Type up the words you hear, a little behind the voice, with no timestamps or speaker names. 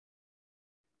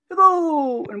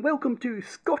Hello and welcome to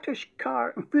Scottish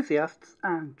Car Enthusiasts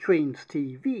and Trains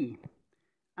TV,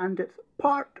 and it's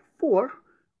part 4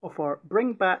 of our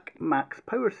Bring Back Max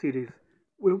Power series,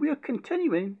 where we're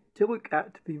continuing to look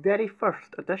at the very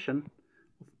first edition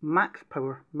of Max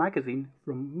Power magazine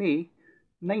from May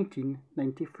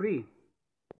 1993.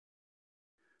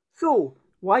 So,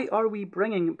 why are we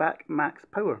bringing back Max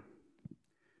Power?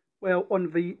 Well,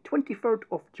 on the 23rd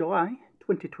of July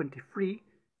 2023,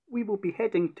 we will be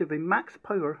heading to the Max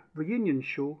Power reunion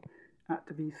show at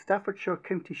the Staffordshire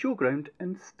County Showground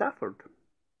in Stafford.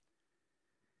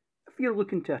 If you're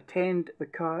looking to attend the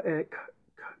car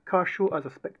show as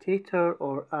a spectator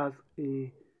or as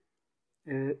to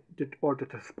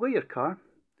display your car,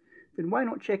 then why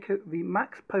not check out the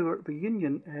Max Power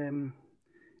reunion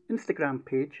Instagram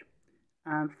page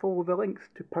and follow the links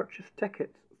to purchase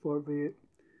tickets for the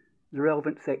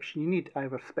relevant section you need,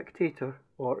 either spectator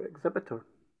or exhibitor,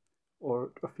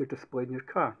 or if you're displaying your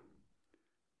car.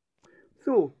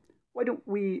 So, why don't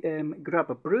we grab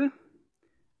a brew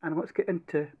and let's get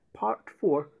into part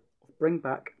 4 of Bring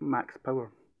Back Max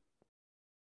Power.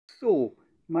 So,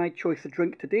 my choice of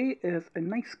drink today is a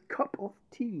nice cup of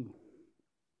tea.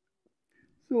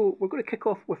 So, we're going to kick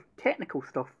off with technical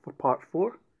stuff for part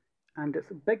 4, and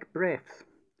it's big breaths.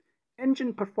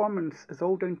 Engine performance is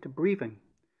all down to breathing.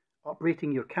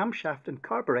 Operating your camshaft and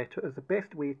carburetor is the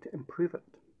best way to improve it.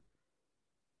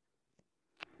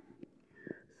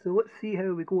 So let's see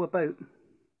how we go about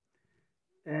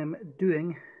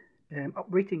operating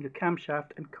your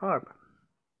camshaft and carb.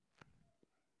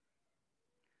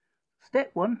 Step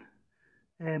 1,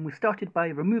 we started by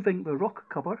removing the rocker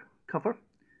cover,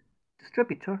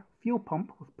 distributor, fuel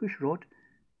pump with push rod,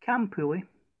 cam pulley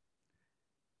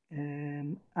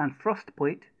and thrust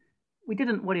plate. We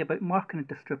didn't worry about marking a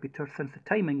distributor since the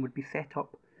timing would be set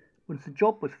up once the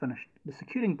job was finished. The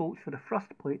securing bolts for the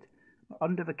thrust plate are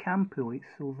under the cam pulley,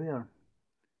 so there.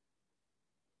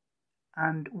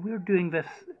 And we're doing this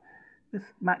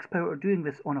Max Power are doing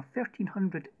this on a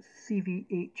 1300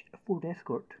 CVH Ford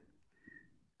Escort,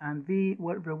 and they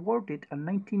were rewarded a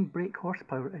 19 brake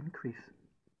horsepower increase.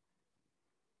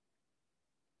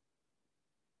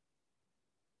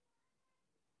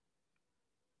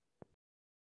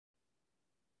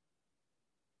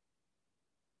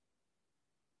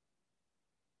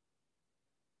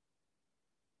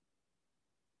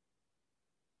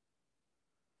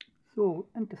 So,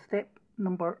 into step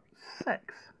number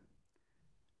 6.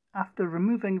 After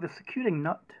removing the securing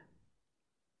nut,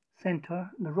 centre,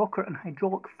 the rocker and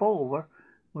hydraulic follower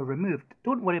were removed.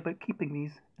 Don't worry about keeping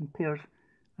these in pairs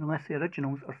unless the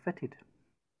originals are fitted.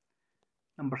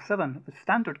 Number 7. The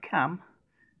standard cam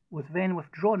was then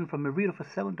withdrawn from the rear of the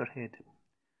cylinder head.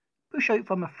 Push out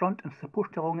from the front and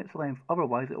support along its length,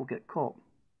 otherwise it will get caught.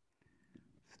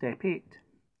 Step 8.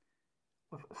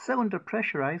 With cylinder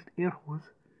pressurised air hose,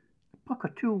 the pucker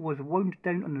tool was wound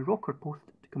down on the rocker post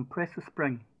to compress the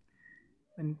spring.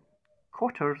 Then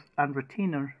cotters and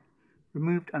retainer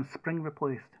removed and spring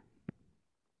replaced.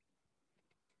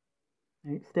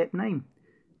 Step 9.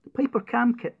 The Piper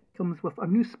cam kit comes with a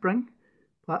new spring,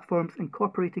 platforms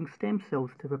incorporating stem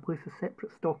cells to replace the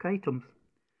separate stock items.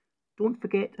 Don't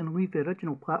forget and leave the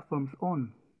original platforms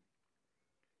on.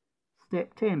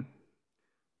 Step 10.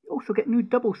 You also get new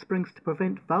double springs to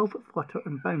prevent valve flutter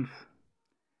and bounce.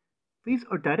 These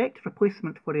are direct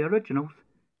replacement for the originals.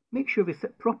 Make sure they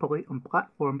sit properly on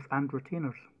platforms and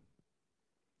retainers.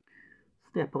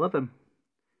 Step 11.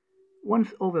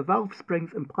 Once all the valve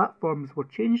springs and platforms were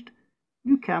changed,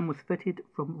 new cam was fitted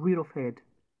from rear of head.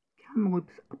 Cam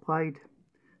loops applied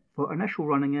for initial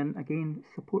running in, again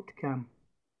support cam.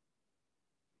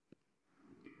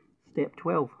 Step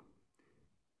 12.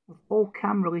 With all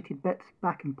cam related bits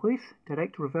back in place,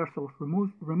 direct reversal of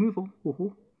removal,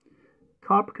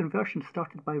 carb conversion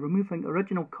started by removing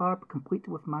original carb complete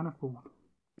with manifold.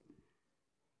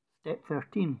 Step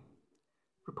 13.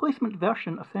 Replacement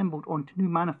version assembled onto new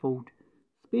manifold.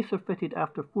 Spacer fitted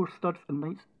after 4 studs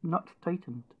and nuts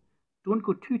tightened. Don't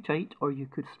go too tight or you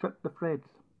could strip the threads.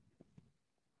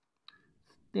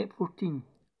 Step 14.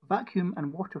 Vacuum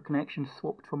and water connections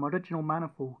swapped from original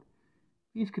manifold.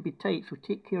 These could be tight, so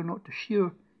take care not to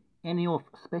shear any off,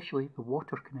 especially the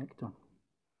water connector.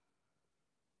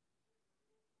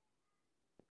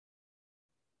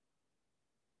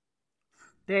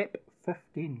 Step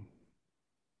 15.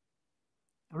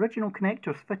 Original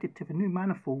connectors fitted to the new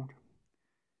manifold.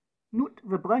 Note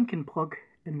the blanking plug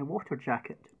in the water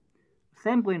jacket.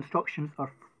 Assembly instructions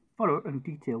are thorough and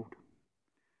detailed.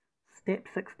 Step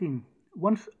 16.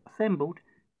 Once assembled,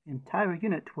 the entire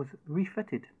unit was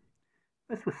refitted.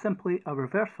 This was simply a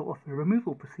reversal of the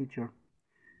removal procedure.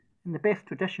 in the best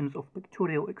traditions of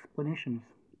pictorial explanations.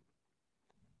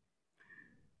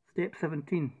 Step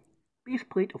 17. Base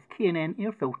plate of K&N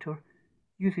air filter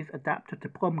uses adapter to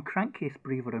plumb crankcase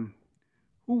braver rim.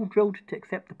 Hole drilled to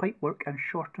accept the pipework and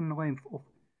shorten the length of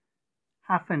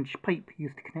half-inch pipe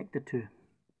used to connect the two.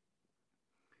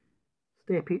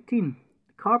 Step 18.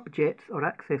 The carb jets are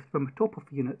accessed from the top of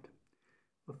the unit,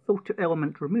 with filter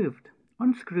element removed.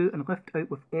 Unscrew and lift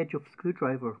out with edge of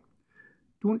screwdriver.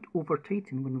 Don't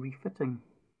over-tighten when refitting.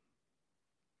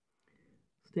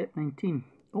 Step 19.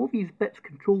 All these bits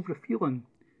control refueling.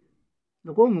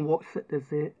 The long Watson is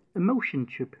the emulsion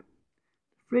tube.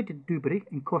 The threaded dewberry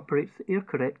incorporates the air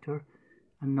corrector,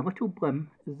 and the little blim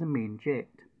is the main jet.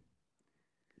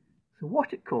 So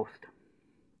what it cost?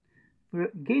 For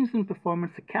gains in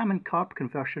performance, the cam and carb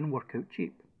conversion work out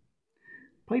cheap.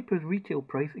 Piper's retail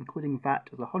price, including VAT,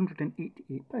 is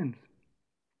 £188.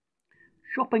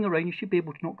 Shopping around, you should be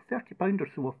able to knock £30 or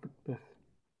so off this.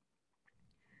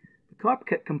 The carb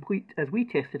kit complete, as we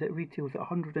tested it, retails at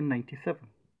 £197.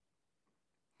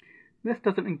 This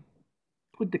doesn't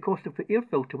include the cost of the air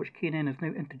filter, which K&N is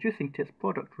now introducing to its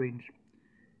product range.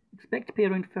 Expect to pay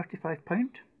around £35,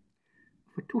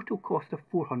 with a total cost of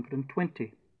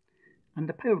 £420, and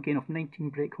a power gain of 19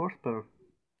 brake horsepower.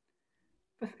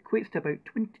 This equates to about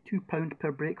 £22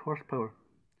 per brake horsepower.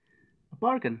 A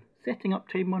bargain. Setting up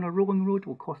time on a rolling road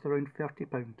will cost around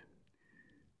 £30.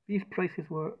 These prices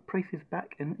were prices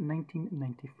back in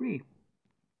 1993.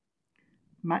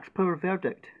 Max power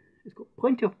verdict. It's got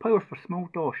plenty of power for small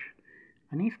dosh.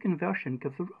 An ace conversion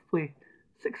gives roughly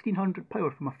 1600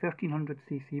 power from a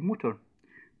 1300cc motor,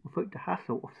 without the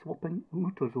hassle of swapping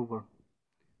motors over.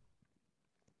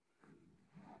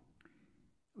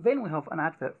 Then we have an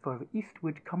advert for the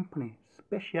Eastwood Company,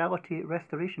 speciality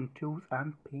restoration tools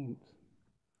and paints.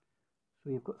 So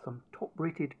you've got some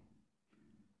top-rated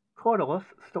Corylus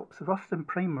stops rust and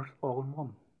primers all in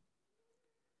one.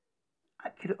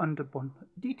 Accurate underbone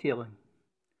detailing.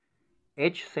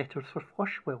 Edge setters for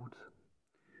flush welds.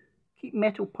 Keep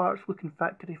metal parts looking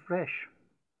factory fresh.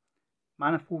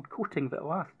 Manifold coating that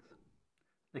lasts.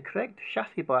 The correct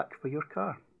chassis black for your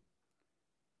car.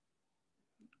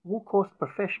 Low-cost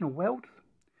professional welds.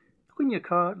 Clean your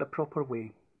car the proper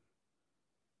way.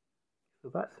 So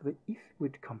that's the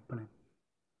Eastwood Company.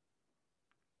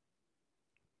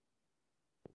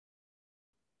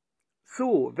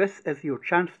 So this is your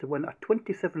chance to win a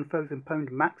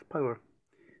 £27,000 max power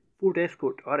Ford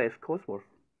Escort RS Cosworth.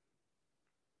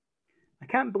 I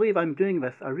can't believe I'm doing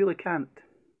this, I really can't.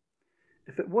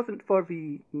 If it wasn't for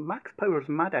the Max Power's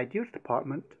Mad Ideas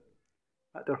department,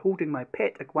 that they're holding my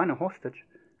pet iguana hostage,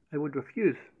 I would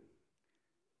refuse.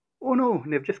 Oh no,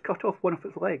 they've just cut off one of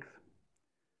its legs.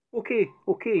 Okay,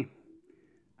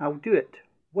 I'll do it.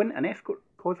 Win an Escort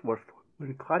Cosworth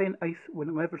with Clarion Ice with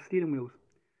leather steering wheels.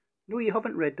 No, you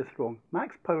haven't read this wrong.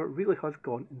 Max Power really has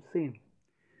gone insane.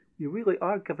 We really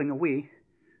are giving away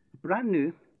a brand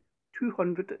new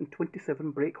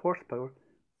 227 brake horsepower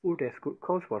Ford Escort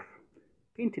Cosworth,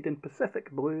 painted in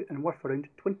Pacific blue and worth around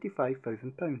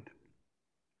 £25,000.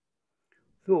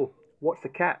 So, what's the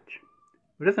catch?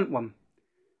 There isn't one.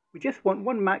 We just want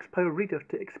one Max Power reader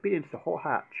to experience the hot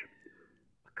hatch.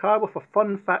 A car with a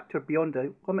fun factor beyond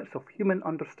the limits of human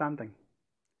understanding.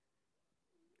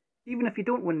 Even if you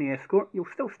don't win the Escort, you'll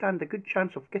still stand a good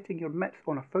chance of getting your mitts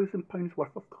on £1,000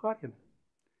 worth of Clarion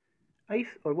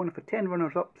Ice, or one of the 10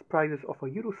 runners-up prizes of a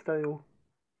Euro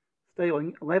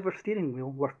styling leather steering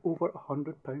wheel worth over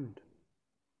 £100.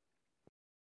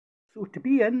 So to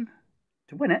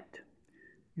win it,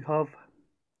 you have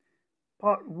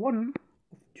part 1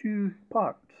 of 2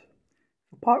 parts.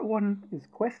 So part 1 is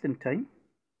question time.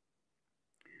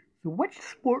 So which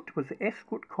sport was the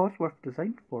Escort Cosworth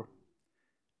designed for?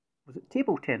 Was it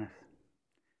table tennis,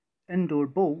 indoor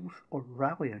bowls, or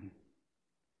rallying?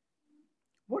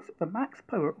 What's the max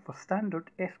power of a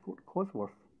standard Escort Cosworth?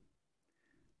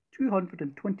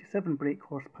 227 brake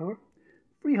horsepower,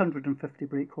 350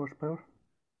 brake horsepower,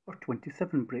 or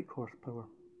 27 brake horsepower?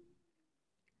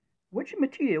 Which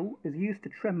material is used to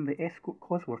trim the Escort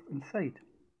Cosworth inside?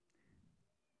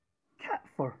 Cat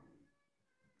fur.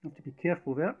 You have to be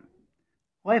careful there.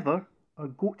 Leather or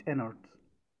goat innards?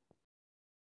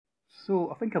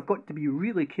 So I think I've got to be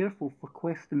really careful for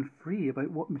question 3 about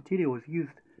what material is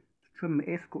used to trim the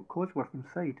Escort Cosworth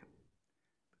inside,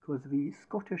 because the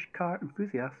Scottish car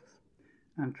enthusiasts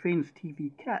and Trains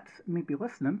TV cats may be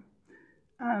listening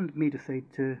and may decide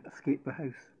to escape the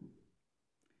house.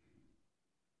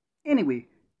 Anyway,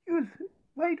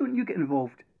 why don't you get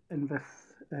involved in this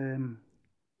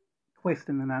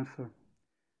question and answer?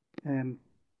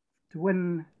 To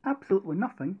win absolutely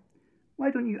nothing, Why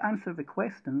don't you answer the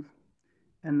questions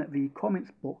in the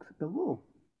comments box below?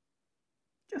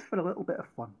 Just for a little bit of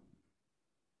fun.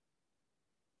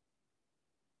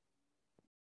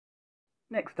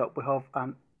 Next up we have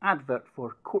an advert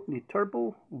for Courtney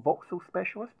Turbo, Vauxhall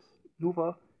Specialists,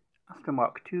 Nova, Astra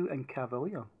Mark II and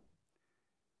Cavalier.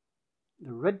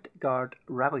 The Rid Guard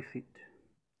rally seat.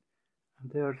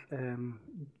 And there's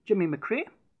Jimmy McRae,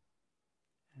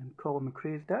 and Colin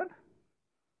McRae's dad.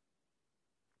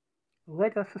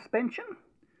 Leda suspension,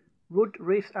 road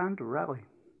race and rally.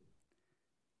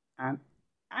 And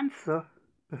Answer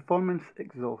performance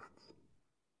exhausts.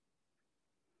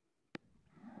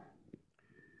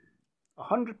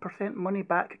 100% money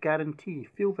back guarantee.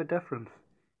 Feel the difference.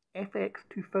 FX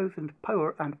 2000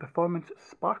 power and performance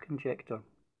spark injector.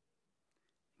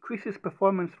 Increases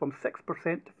performance from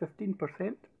 6% to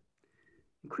 15%.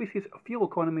 Increases fuel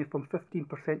economy from 15%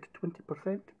 to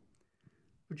 20%.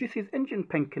 Reduces engine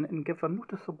pinking and gives a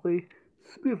noticeably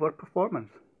smoother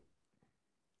performance.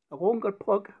 A longer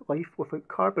plug life without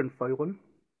carbon fouling.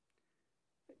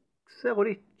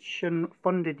 Acceleration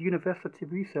funded university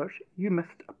research,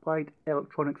 UMIST Applied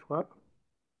Electronics Lab.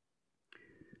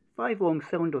 5 long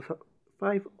cylinders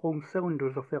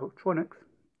of electronics.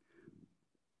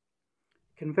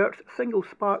 Converts single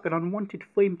spark and unwanted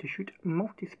flame to shoot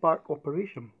multi-spark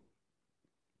operation.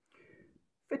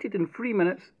 Fitted in 3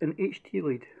 minutes in HT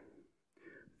lead.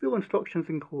 Full instructions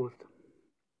enclosed.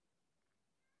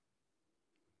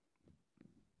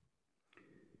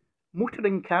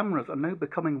 Motoring cameras are now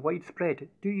becoming widespread.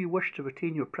 Do you wish to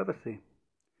retain your privacy?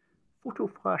 Photo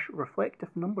flash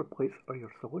reflective number plates are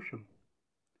your solution.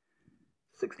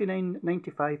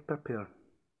 $69.95 per pair.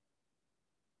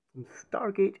 From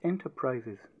Stargate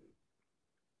Enterprises.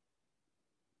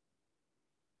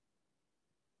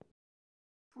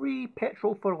 Free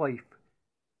petrol for life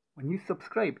when you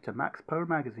subscribe to Max Power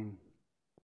Magazine.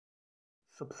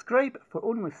 Subscribe for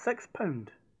only £6.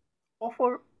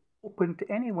 Offer open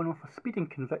to anyone with a speeding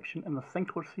conviction in the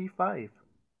Sinclair C5.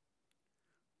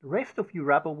 The rest of you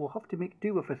rabble will have to make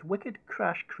do with this wicked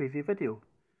crash crazy video.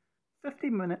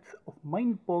 50 minutes of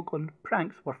mind-boggling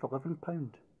pranks worth £11.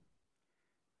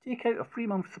 Take out a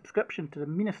 3-month subscription to the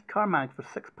meanest car mag for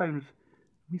 £6.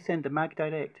 We send a mag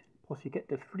direct, plus you get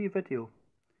this free video.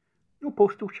 No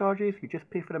postal charges, you just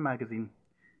pay for the magazine.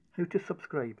 How to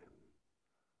subscribe.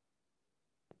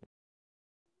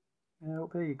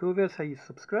 Well, there you go, there's how you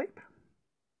subscribe.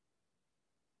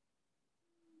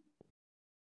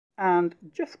 And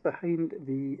just behind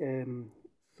the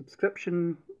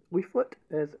subscription leaflet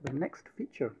is the next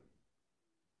feature.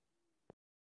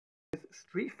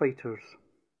 Street Fighters.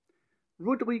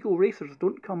 Road legal racers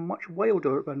don't come much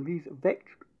wilder than these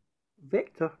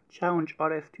Vector Challenge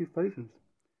RS 2000s.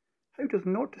 How does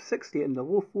 0 to 60 in the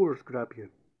low 4s grab you?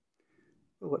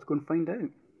 Well, let's go and find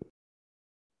out.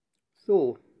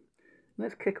 So,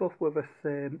 let's kick off with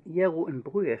this yellow and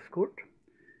blue Escort,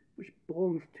 which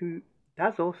belongs to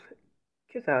Dazos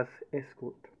Kizaz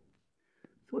Escort.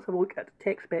 So let's have a look at the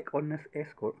tech spec on this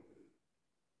Escort.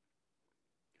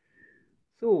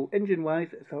 So, engine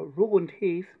wise, it's a Roland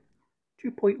Hayes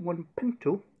 2.1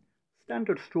 Pinto,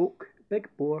 standard stroke, big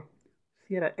bore,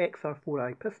 Sierra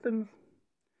XR4i pistons,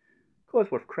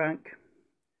 Cosworth crank,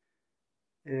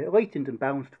 lightened and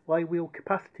balanced flywheel,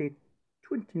 capacity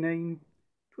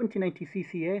 2090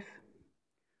 CCS,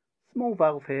 small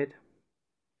valve head,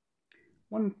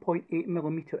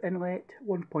 1.8mm inlet,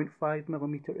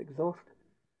 1.5mm exhaust,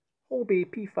 Holby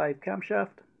P5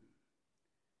 camshaft,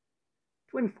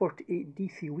 twin 48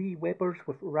 DCW Webers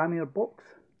with Ramier box,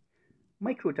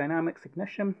 microdynamics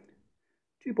ignition,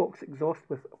 2-box exhaust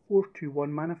with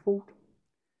 421 manifold,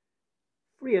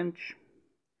 3-inch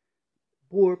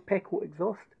bore Pecco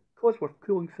exhaust, Cosworth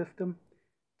cooling system,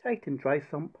 Titan dry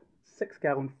sump,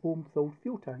 6-gallon foam-filled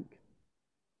fuel tank.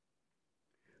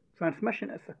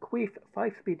 Transmission is a Quaife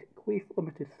 5-speed Quaife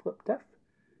limited slip diff,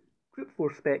 Group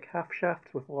 4 spec half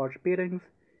shafts with large bearings,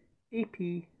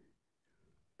 AP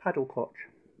paddle clutch.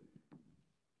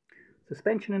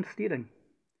 Suspension and steering.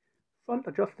 Front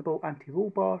adjustable anti-roll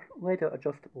bar, leather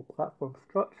adjustable platform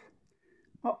struts,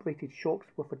 uprated shocks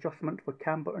with adjustment for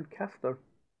camber and caster.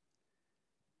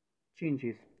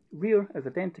 Changes. Rear is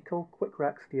identical, quick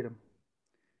rack steering.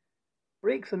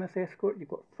 Brakes on this Escort, you've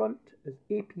got front is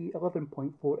AP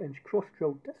 11.4 inch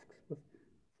cross-drilled discs with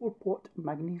 4-pot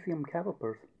magnesium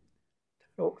calipers,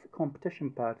 Turox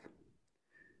competition pads.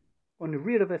 On the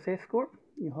rear of this Escort,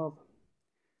 you have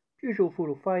Peugeot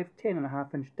 405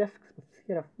 10.5 inch discs with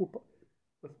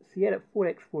Sierra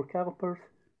 4x4 calipers,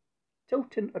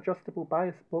 Tilton adjustable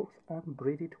bias box and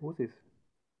braided hoses.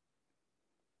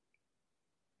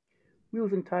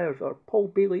 Wheels and tyres are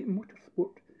Paul Bailey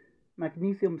Motorsport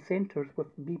magnesium centres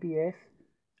with BBS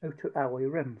outer alloy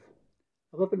rims,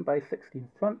 11 by 16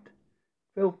 front,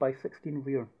 12 by 16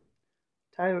 rear.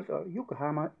 Tyres are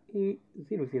Yokohama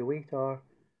A008R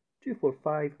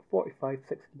 245 45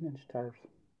 16-inch tyres.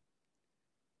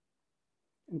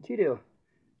 Interior: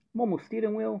 Momo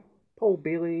steering wheel, Paul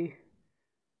Bailey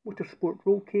Motorsport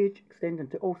roll cage extending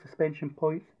to all suspension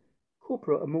points,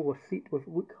 Cobra Amola seat with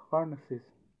look harnesses.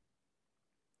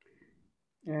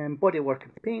 Bodywork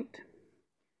and paint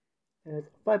is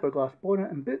fiberglass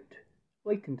bonnet and boot,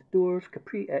 lightened doors,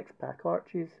 Capri X-Pack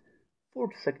arches,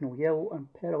 Ford signal yellow and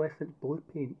pearlescent blue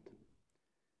paint.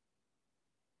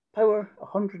 Power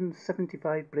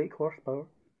 175 brake horsepower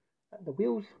at the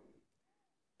wheels.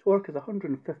 Torque is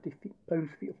 150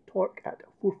 pounds-feet of torque at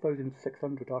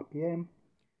 4,600 RPM,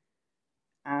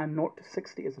 and 0 to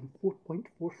 60 is in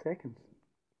 4.4 seconds.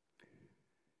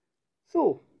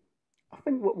 So, I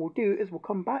think what we'll do is we'll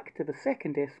come back to the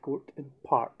second Escort in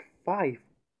part 5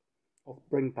 of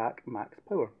Bring Back Max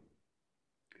Power.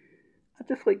 I'd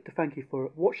just like to thank you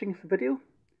for watching this video.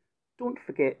 Don't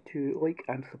forget to like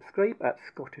and subscribe at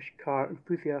Scottish Car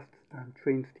Enthusiasts and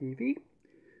Trains TV.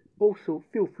 Also,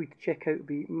 feel free to check out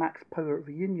the Max Power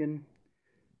Reunion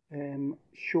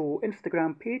show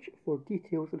Instagram page for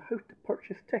details on how to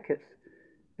purchase tickets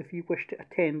if you wish to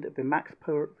attend the Max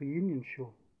Power Reunion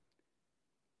show.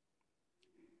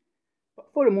 But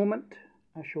for a moment,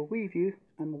 I shall leave you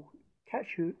and will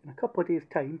catch you in a couple of days'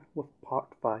 time with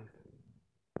part 5.